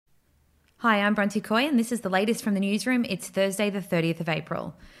Hi, I'm Bronte Coy and this is the latest from the newsroom. It's Thursday the 30th of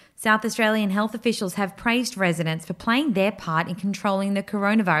April. South Australian health officials have praised residents for playing their part in controlling the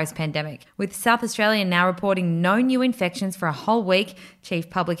coronavirus pandemic. With South Australia now reporting no new infections for a whole week, Chief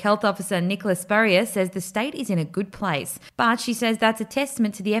Public Health Officer Nicola Spurrier says the state is in a good place. But she says that's a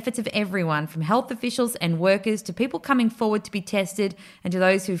testament to the efforts of everyone, from health officials and workers to people coming forward to be tested and to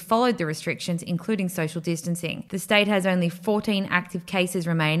those who followed the restrictions, including social distancing. The state has only 14 active cases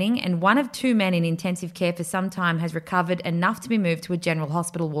remaining, and one of two men in intensive care for some time has recovered enough to be moved to a general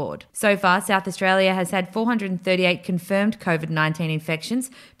hospital ward. So far, South Australia has had 438 confirmed COVID-19 infections,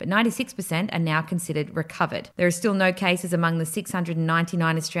 but 96% are now considered recovered. There are still no cases among the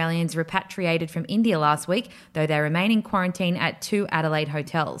 699 Australians repatriated from India last week, though they remain in quarantine at 2 Adelaide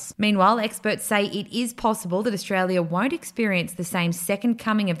hotels. Meanwhile, experts say it is possible that Australia won't experience the same second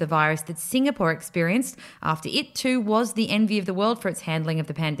coming of the virus that Singapore experienced after it too was the envy of the world for its handling of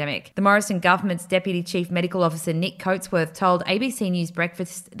the pandemic. The Morrison government's Deputy Chief Medical Officer Nick Coatsworth told ABC News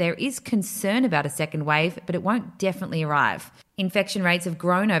Breakfast there is concern about a second wave, but it won't definitely arrive. Infection rates have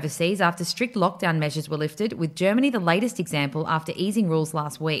grown overseas after strict lockdown measures were lifted, with Germany the latest example after easing rules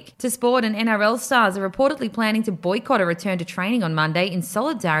last week. To sport, and NRL stars are reportedly planning to boycott a return to training on Monday in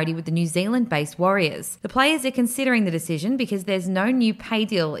solidarity with the New Zealand-based Warriors. The players are considering the decision because there's no new pay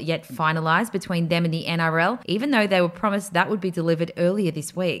deal yet finalised between them and the NRL, even though they were promised that would be delivered earlier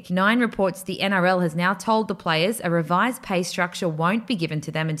this week. Nine reports the NRL has now told the players a revised pay structure won't be given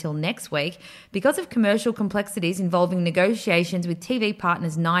to them until next week because of commercial complexities involving negotiations with TV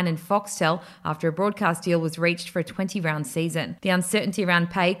partners Nine and Foxtel after a broadcast deal was reached for a 20-round season. The uncertainty around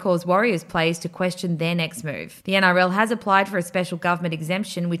pay caused Warriors players to question their next move. The NRL has applied for a special government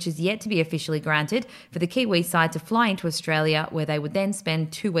exemption, which is yet to be officially granted, for the Kiwi side to fly into Australia, where they would then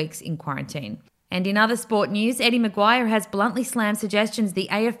spend 2 weeks in quarantine. And in other sport news, Eddie Maguire has bluntly slammed suggestions the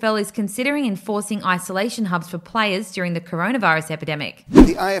AFL is considering enforcing isolation hubs for players during the coronavirus epidemic.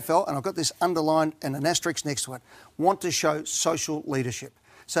 The AFL, and I've got this underlined and an asterisk next to it, want to show social leadership.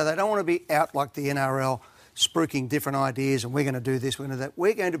 So they don't want to be out like the NRL, spruiking different ideas and we're going to do this, we're going to do that.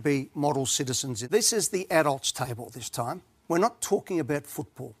 We're going to be model citizens. This is the adults' table this time. We're not talking about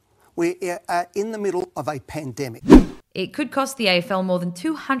football. We are in the middle of a pandemic. It could cost the AFL more than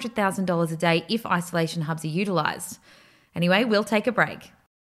 $200,000 a day if isolation hubs are utilised. Anyway, we'll take a break.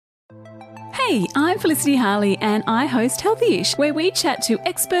 Hey, I'm Felicity Harley and I host Healthyish, where we chat to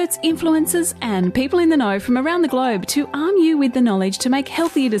experts, influencers and people in the know from around the globe to arm you with the knowledge to make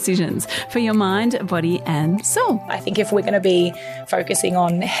healthier decisions for your mind, body and soul. I think if we're going to be focusing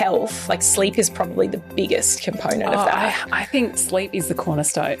on health, like sleep is probably the biggest component of that. I think sleep is the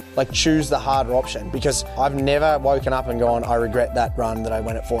cornerstone. Like, choose the harder option, because I've never woken up and gone, I regret that run that I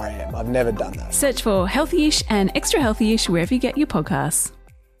went at 4 a.m. I've never done that. Search for Healthyish and Extra Healthyish wherever you get your podcasts.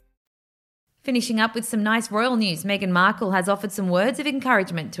 Finishing up with some nice royal news, Meghan Markle has offered some words of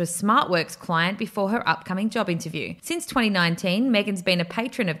encouragement to a SmartWorks client before her upcoming job interview. Since 2019, Meghan's been a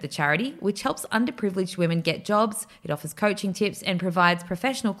patron of the charity, which helps underprivileged women get jobs. It offers coaching tips and provides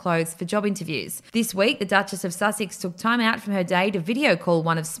professional clothes for job interviews. This week, the Duchess of Sussex took time out from her day to video call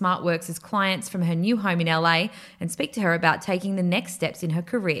one of SmartWorks' clients from her new home in LA and speak to her about taking the next steps in her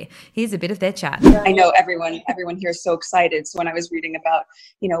career. Here's a bit of their chat. I know everyone here is so excited. So when I was reading about,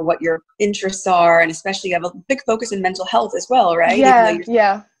 what your interests are, and especially you have a big focus in mental health as well, right?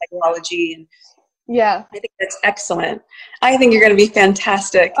 Yeah. Psychology and yeah. I think that's excellent. I think you're going to be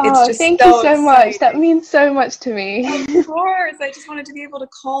fantastic. Oh, thank you so much. That means so much to me. Of course. I just wanted to be able to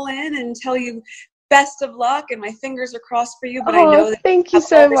call in and tell you best of luck, and my fingers are crossed for you, but I know that thank you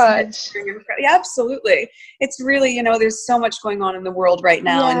so much. Yeah, absolutely. It's really, there's so much going on in the world right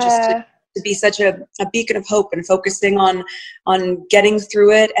now, and just to be such a beacon of hope and focusing on getting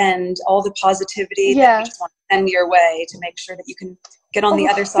through it and all the positivity that we just want to send your way to make sure that you can get on the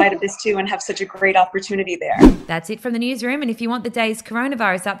other side of this too and have such a great opportunity there. That's it from the newsroom. And if you want the day's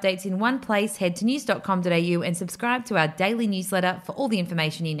coronavirus updates in one place, head to news.com.au and subscribe to our daily newsletter for all the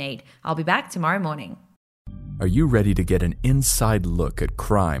information you need. I'll be back tomorrow morning. Are you ready to get an inside look at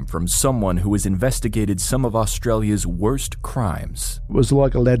crime from someone who has investigated some of Australia's worst crimes? It was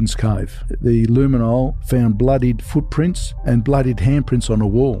like Aladdin's Cave. The luminol found bloodied footprints and bloodied handprints on a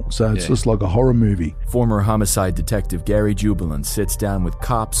wall, so it's just like a horror movie. Former homicide detective Gary Jubilant sits down with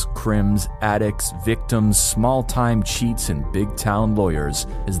cops, crims, addicts, victims, small-time cheats, and big-town lawyers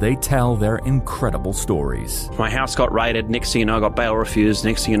as they tell their incredible stories. My house got raided. Next thing you know, I got bail refused.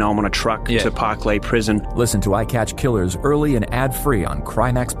 Next thing you know, I'm on a truck to Parklea Prison. Listen to I Catch Killers early and ad-free on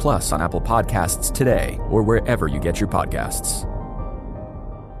Crimex Plus on Apple Podcasts today or wherever you get your podcasts.